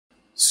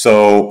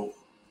So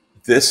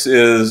this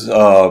is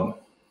about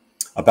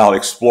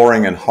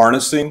exploring and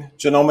harnessing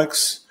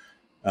genomics.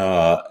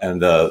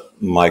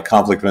 My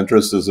conflict of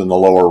interest is in the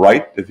lower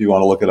right if you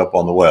want to look it up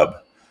on the web.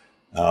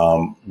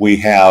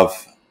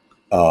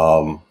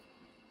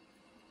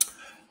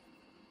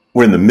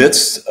 We're in the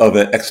midst of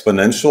an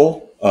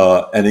exponential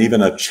and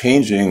even a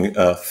changing,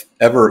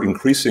 ever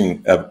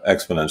increasing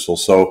exponential.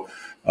 So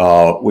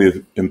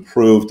we've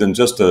improved in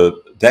just a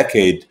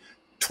decade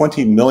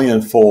 20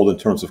 million fold in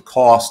terms of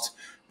cost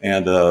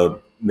and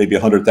maybe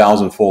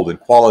 100,000 fold in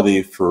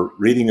quality for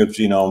reading of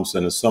genomes,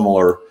 and a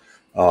similar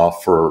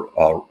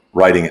for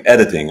writing and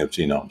editing of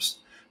genomes.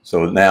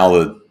 So now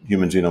the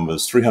human genome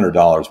is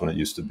 $300 when it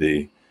used to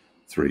be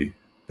 $3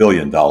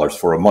 billion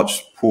for a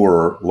much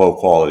poorer, low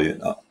quality,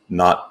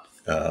 not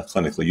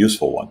clinically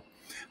useful one.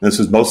 And this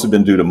has mostly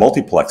been due to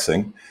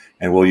multiplexing,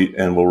 and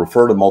we'll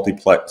refer to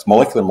molecular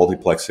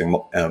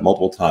multiplexing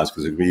multiple times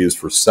because it can be used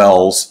for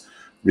cells,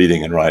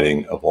 reading and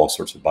writing of all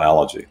sorts of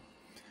biology.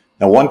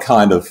 Now, one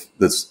kind of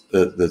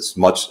that's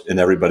much in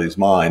everybody's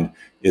mind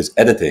is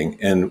editing,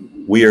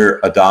 and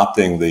we're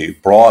adopting the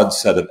broad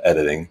set of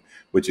editing,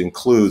 which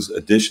includes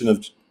addition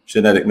of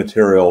genetic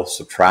material,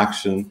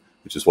 subtraction,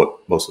 which is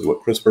mostly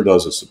what CRISPR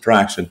does, is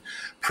subtraction,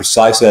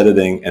 precise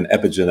editing, and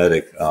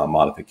epigenetic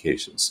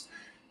modifications.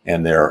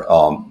 And there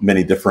are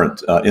many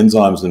different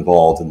enzymes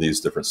involved in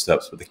these different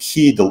steps. But the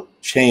key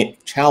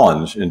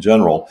challenge in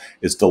general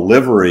is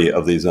delivery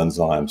of these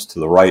enzymes to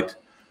the right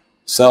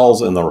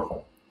cells in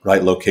the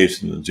right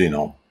location in the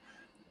genome.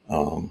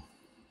 We're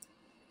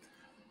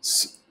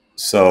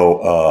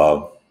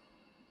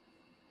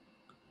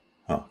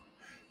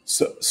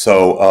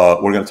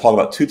going to talk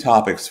about two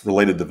topics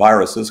related to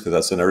viruses, because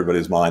that's in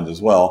everybody's mind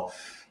as well.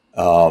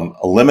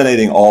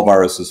 Eliminating all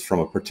viruses from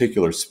a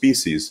particular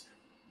species,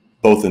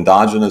 both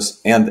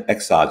endogenous and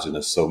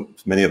exogenous. So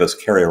many of us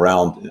carry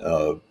around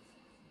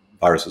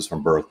viruses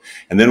from birth.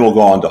 And then we'll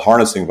go on to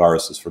harnessing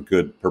viruses for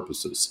good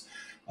purposes.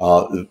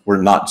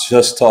 We're not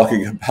just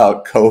talking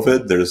about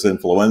COVID. There's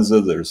influenza,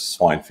 there's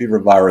swine fever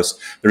virus.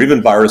 There are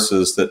even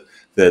viruses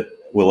that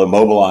will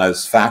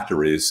immobilize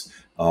factories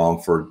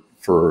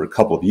for a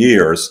couple of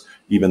years,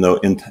 even though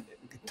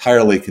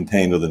entirely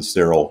contained within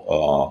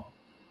sterile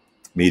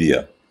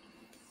media.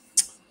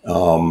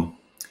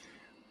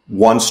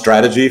 One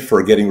strategy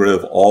for getting rid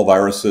of all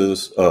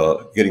viruses,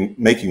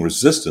 making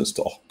resistance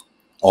to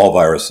all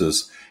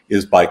viruses,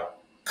 is by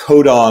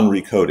codon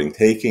recoding,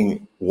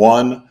 taking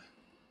one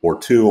or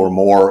two or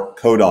more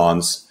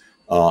codons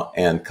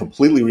and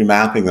completely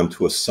remapping them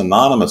to a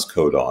synonymous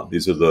codon.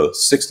 These are the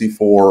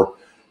 64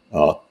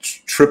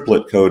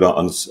 triplet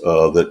codons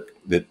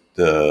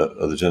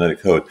the genetic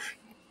code.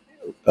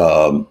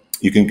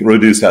 You can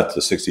reduce that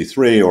to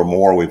 63 or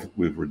more. We've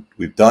made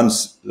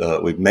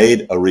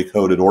a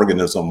recoded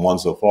organism, one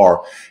so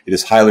far. It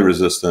is highly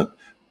resistant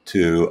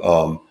to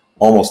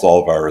almost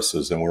all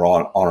viruses, and we're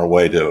on our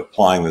way to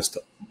applying this to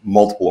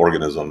multiple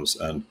organisms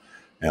and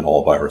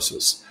all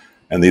viruses.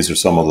 And these are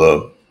some of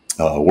the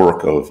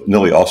work of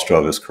Nili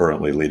Ostrov, is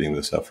currently leading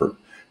this effort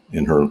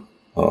in her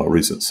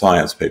recent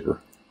Science paper.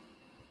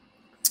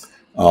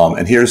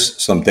 And here's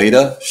some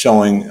data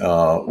showing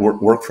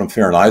work from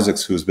Farron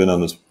Isaacs, who's been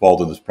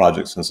involved in this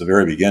project since the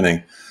very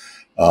beginning,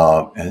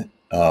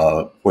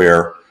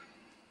 where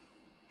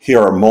here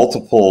are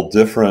multiple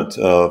different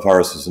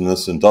viruses in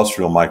this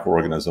industrial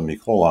microorganism, E.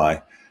 coli.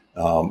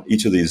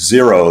 Each of these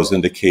zeros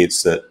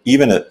indicates that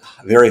even at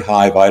very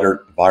high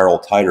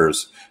viral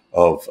titers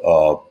of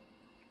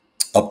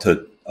up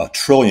to 1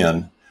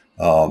 trillion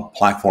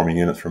plaque-forming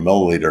units per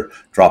milliliter,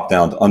 drop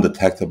down to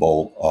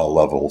undetectable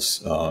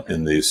levels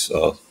in these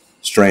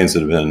strains that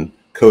have been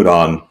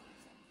codon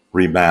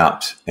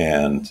remapped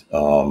and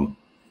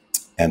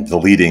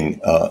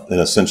deleting an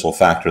essential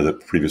factor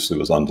that previously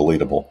was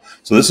undeletable.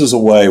 So this is a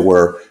way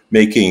where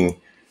making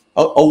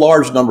a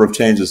large number of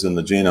changes in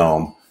the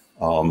genome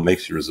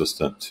makes you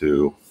resistant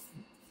to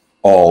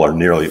all or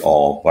nearly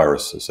all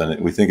viruses,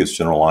 and we think it's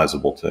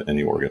generalizable to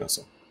any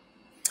organism.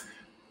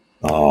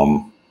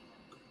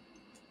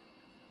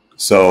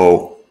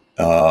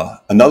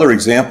 Another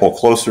example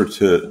closer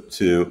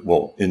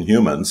to in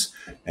humans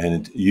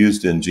and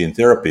used in gene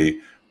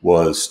therapy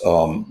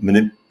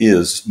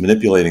is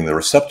manipulating the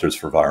receptors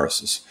for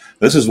viruses.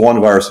 This is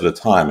one virus at a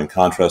time, in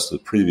contrast to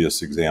the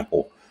previous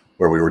example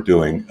where we were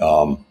doing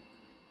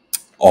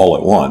all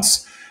at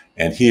once.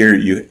 And here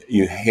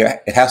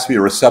it has to be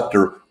a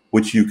receptor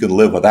which you can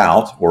live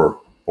without, or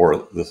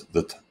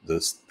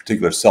this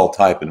particular cell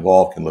type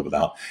involved can live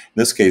without. In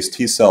this case,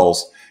 T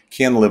cells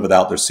can live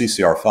without their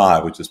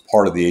CCR5, which is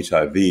part of the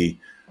HIV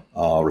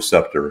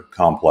receptor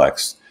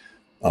complex.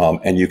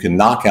 And you can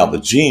knock out the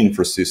gene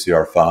for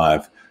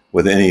CCR5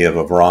 with any of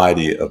a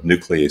variety of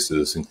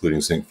nucleases, including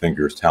zinc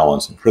fingers,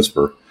 talons, and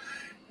CRISPR.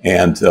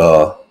 And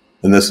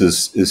this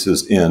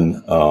is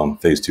in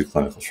phase 2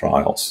 clinical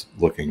trials,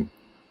 looking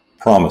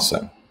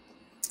promising.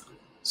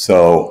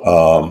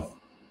 So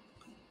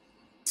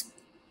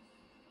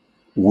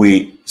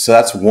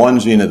that's one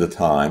gene at a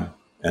time.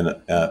 And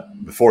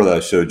before that,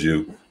 I showed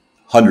you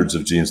hundreds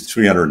of genes,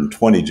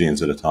 320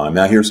 genes at a time.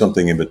 Now here's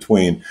something in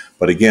between,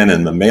 but again,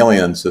 in the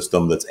mammalian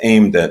system that's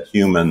aimed at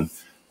human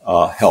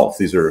health.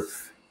 These are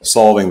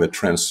solving the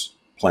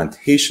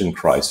transplantation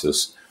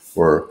crisis,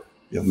 where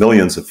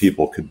millions of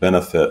people could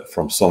benefit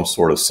from some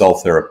sort of cell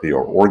therapy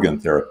or organ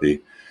therapy.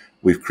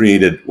 We've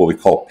created what we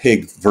call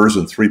PIG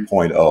version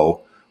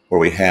 3.0, where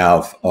we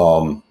have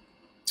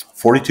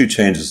 42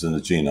 changes in the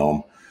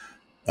genome.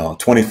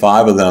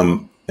 25 of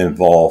them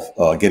involve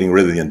getting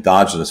rid of the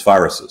endogenous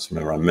viruses.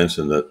 Remember, I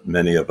mentioned that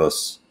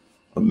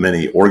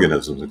many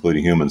organisms,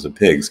 including humans and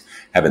pigs,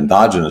 have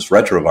endogenous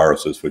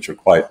retroviruses, which are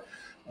quite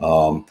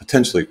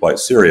potentially quite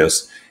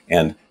serious.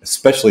 And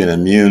especially an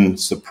immune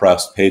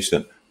suppressed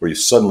patient, where you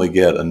suddenly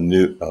get a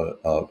new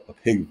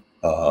pig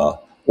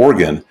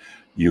organ,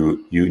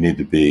 you need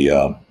to be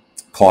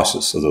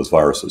cautious of those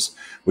viruses.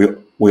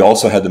 We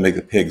also had to make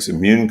the pigs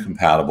immune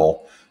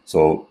compatible,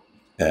 so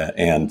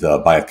and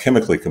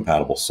biochemically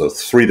compatible. So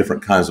 3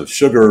 different kinds of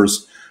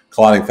sugars,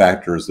 clotting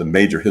factors, the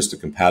major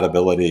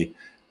histocompatibility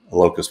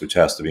locus, which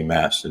has to be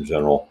matched in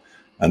general.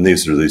 And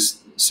these are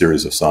these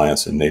series of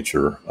Science and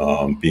Nature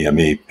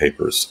BME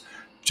papers.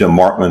 Jim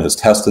Markman has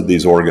tested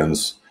these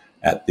organs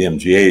at the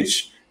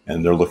MGH,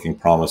 and they're looking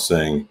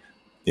promising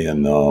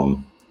in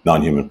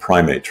non-human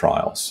primate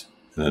trials.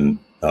 And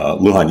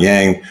Luhan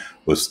Yang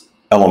was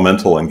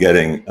elemental in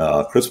getting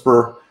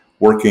CRISPR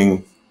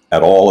working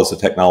at all as a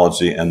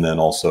technology, and then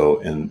also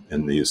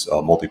in these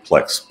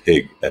multiplex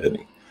pig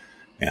editing.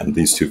 And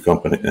these 2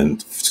 companies,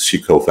 and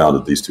she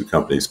co-founded these 2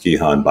 companies,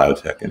 Gihan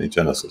Biotech and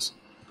Geneticist.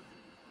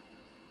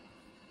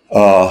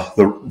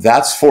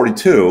 That's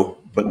 42,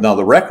 but now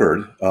the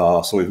record,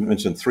 so we've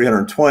mentioned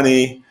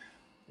 320,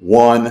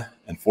 1,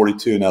 and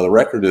 42. Now the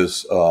record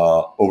is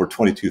over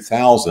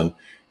 22,000,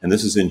 and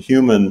this is in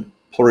human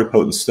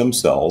pluripotent stem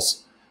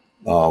cells.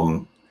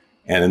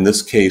 And in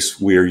this case,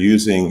 we're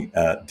using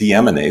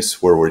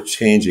deaminase, where we're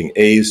changing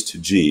A's to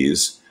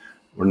G's.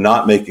 We're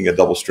not making a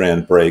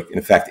double-strand break.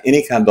 In fact,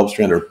 any kind of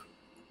double-strand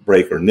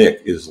break or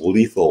nick is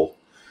lethal,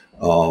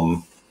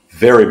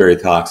 very, very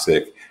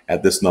toxic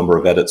at this number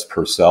of edits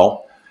per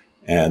cell.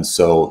 And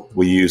so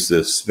we use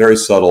this very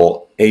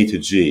subtle A to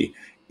G.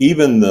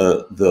 Even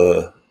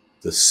the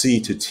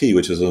C to T,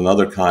 which is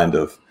another kind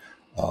of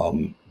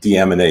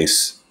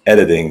deaminase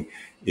editing,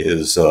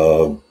 is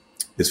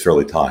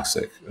fairly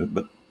toxic,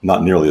 but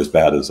not nearly as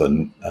bad as a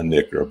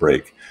nick or a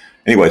break.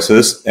 Anyway, so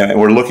this, and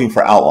we're looking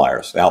for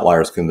outliers.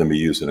 Outliers can then be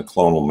used in a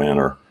clonal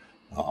manner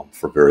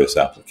for various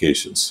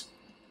applications.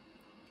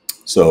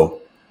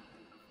 So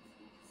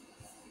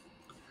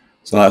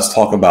let's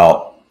talk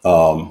about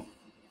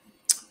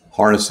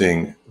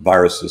harnessing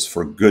viruses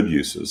for good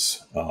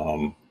uses.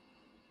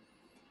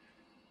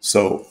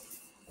 So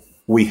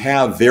we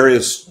have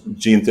various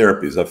gene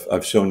therapies.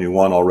 I've shown you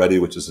one already,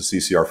 which is the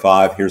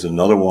CCR5. Here's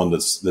another one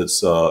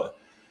that's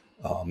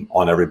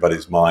on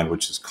everybody's mind,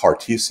 which is CAR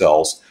T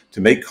cells. To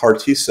make CAR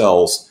T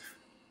cells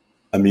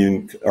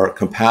immune or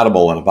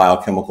compatible in a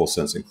biochemical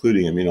sense,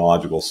 including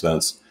immunological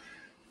sense,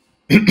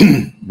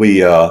 we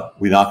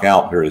knock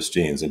out various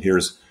genes. And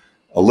here's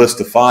a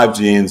list of 5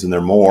 genes, and there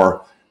are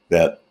more,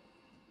 that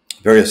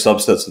various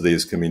subsets of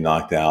these can be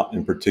knocked out,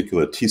 in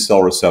particular T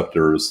cell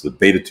receptors, the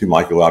beta-2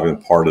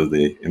 microglobulin part of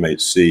the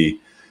MHC,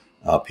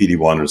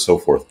 PD-1, and so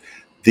forth.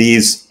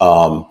 These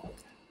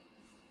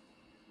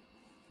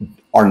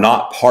are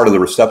not part of the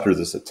receptor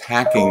that's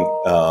attacking.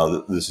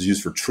 This is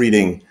used for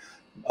treating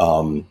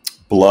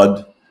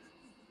blood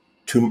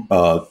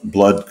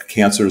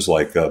cancers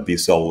like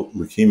B-cell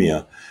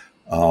leukemia,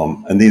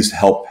 and these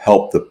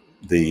help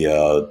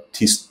the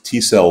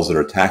T cells that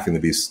are attacking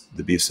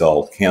the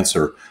B-cell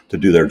cancer to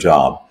do their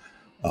job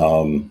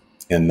and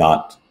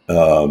not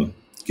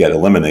get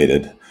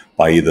eliminated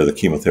by either the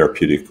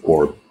chemotherapeutic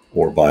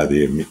or by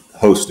the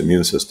host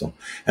immune system.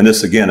 And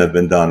this, again, has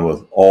been done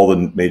with all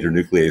the major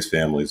nuclease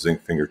families,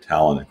 zinc finger,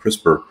 talon, and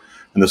CRISPR.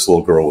 And this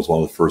little girl was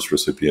one of the first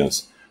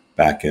recipients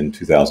back in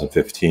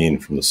 2015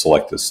 from the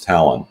Selectus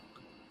talon.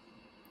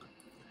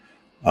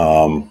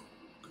 Now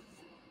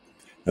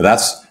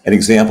that's an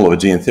example of a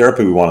gene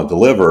therapy we want to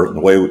deliver.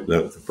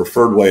 The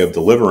preferred way of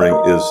delivering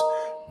is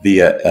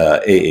via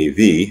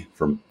AAV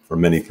for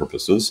many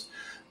purposes.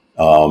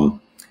 And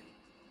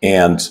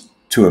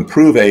to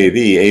improve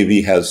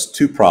AAV has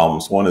 2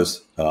 problems. One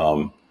is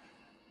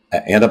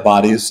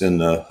antibodies in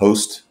the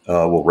host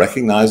will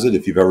recognize it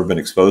if you've ever been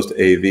exposed to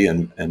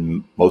AAV,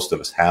 and most of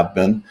us have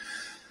been.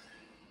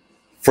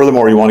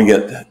 Furthermore, you want to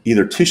get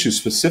either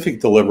tissue-specific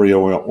delivery,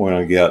 or we want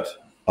to get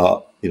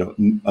a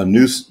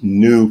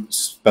new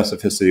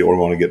specificity, or we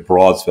want to get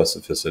broad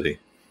specificity.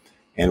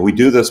 And we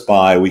do this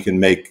by, we can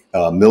make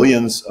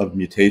millions of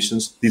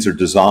mutations. These are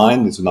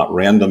designed, these are not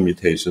random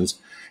mutations.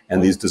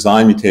 And these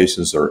design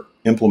mutations are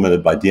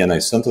implemented by DNA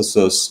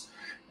synthesis,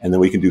 and then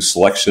we can do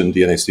selection,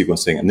 DNA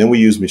sequencing, and then we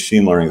use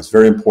machine learning. It's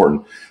very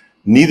important.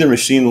 Neither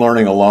machine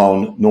learning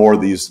alone nor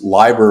these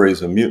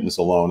libraries of mutants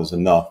alone is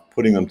enough.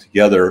 Putting them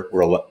together,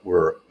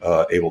 we're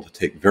able to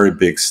take very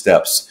big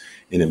steps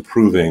in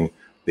improving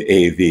the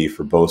AAV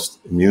for both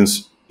immune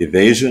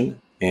evasion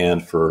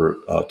and for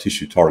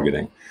tissue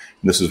targeting.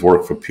 And this is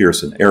work for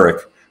Pierce and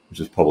Eric, which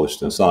is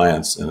published in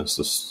Science, and it's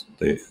just,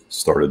 they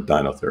started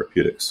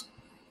Dinotherapeutics.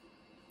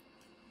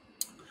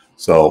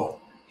 So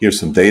here's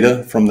some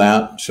data from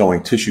that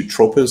showing tissue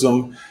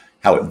tropism,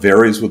 how it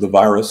varies with the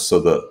virus. So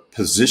the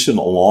position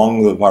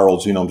along the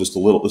viral genome, just a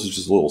little, this is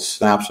just a little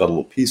snapshot, a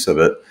little piece of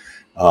it,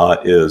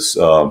 is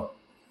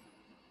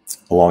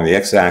along the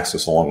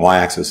x-axis, along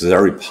y-axis, is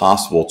every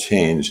possible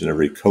change in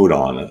every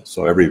codon.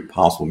 So every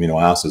possible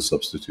amino acid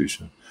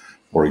substitution,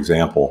 for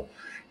example.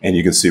 And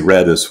you can see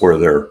red is where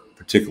they're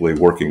particularly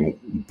working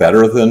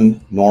better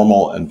than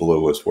normal, and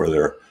blue is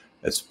where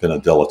it's been a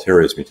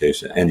deleterious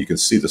mutation. And you can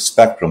see the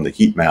spectrum, the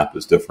heat map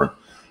is different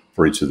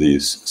for each of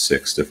these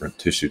 6 different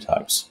tissue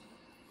types.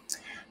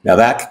 Now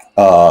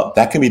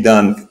that can be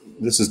done,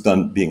 this is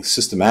done being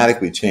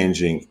systematically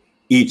changing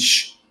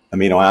each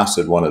amino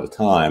acid one at a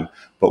time.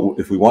 But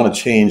if we want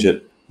to change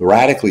it,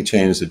 radically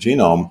change the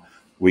genome,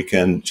 we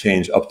can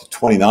change up to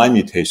 29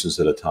 mutations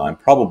at a time,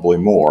 probably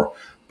more.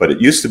 But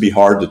it used to be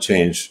hard to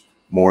change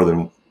more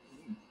than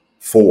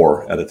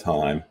 4 at a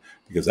time,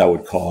 because that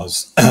would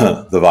cause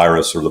the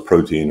virus or the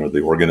protein or the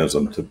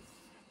organism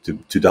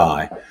to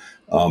die.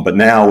 But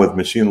now with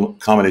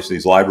combination of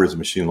these libraries of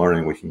machine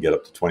learning, we can get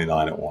up to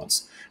 29 at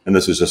once. And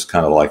this is just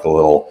kind of like a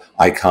little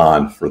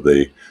icon for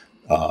the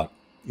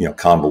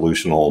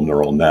convolutional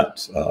neural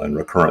net and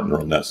recurrent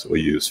neural nets that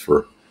we use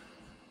for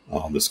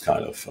this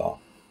kind of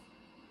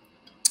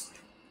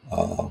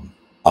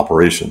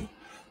operation.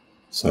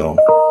 So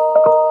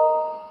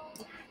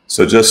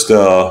just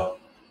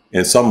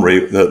in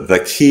summary,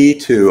 the key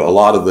to a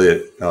lot of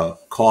the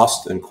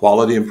cost and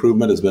quality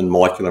improvement has been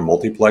molecular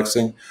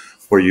multiplexing,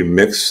 where you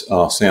mix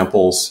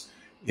samples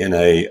in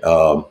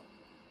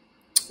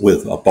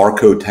with a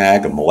barcode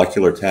tag, a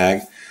molecular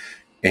tag,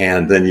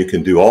 and then you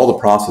can do all the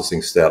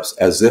processing steps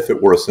as if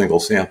it were a single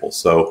sample.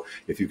 So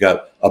if you've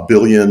got 1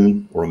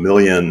 billion or 1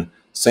 million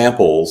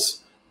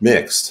samples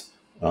mixed,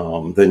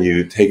 then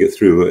you take it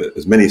through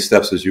as many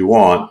steps as you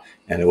want,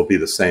 and it will be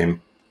the same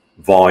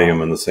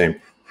volume and the same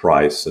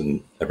price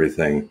and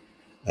everything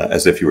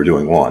as if you were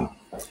doing one.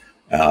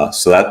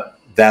 So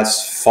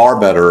that's far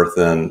better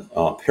than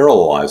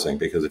parallelizing,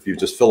 because if you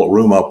just fill a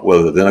room up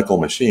with identical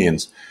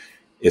machines,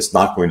 it's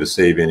not going to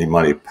save any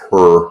money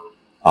per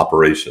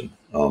operation.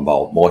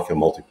 While molecular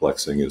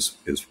multiplexing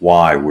is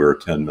why we're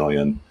 10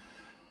 million,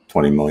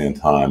 20 million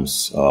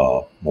times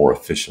more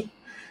efficient.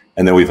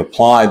 And then we've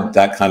applied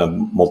that kind of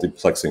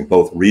multiplexing,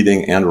 both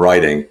reading and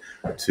writing,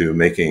 to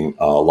making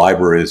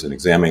libraries and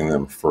examining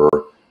them for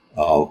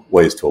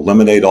ways to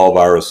eliminate all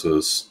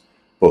viruses,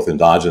 both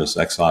endogenous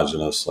and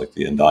exogenous, like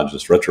the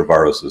endogenous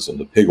retroviruses in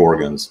the pig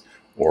organs,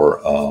 or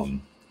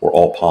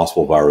all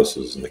possible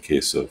viruses in the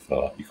case of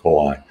E.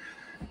 coli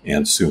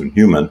and soon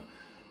human.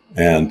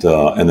 And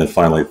then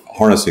finally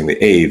harnessing the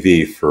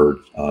AAV for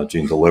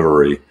gene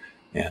delivery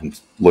and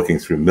looking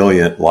through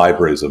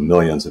libraries of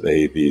millions of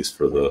AAVs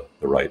for the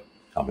right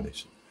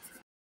combination.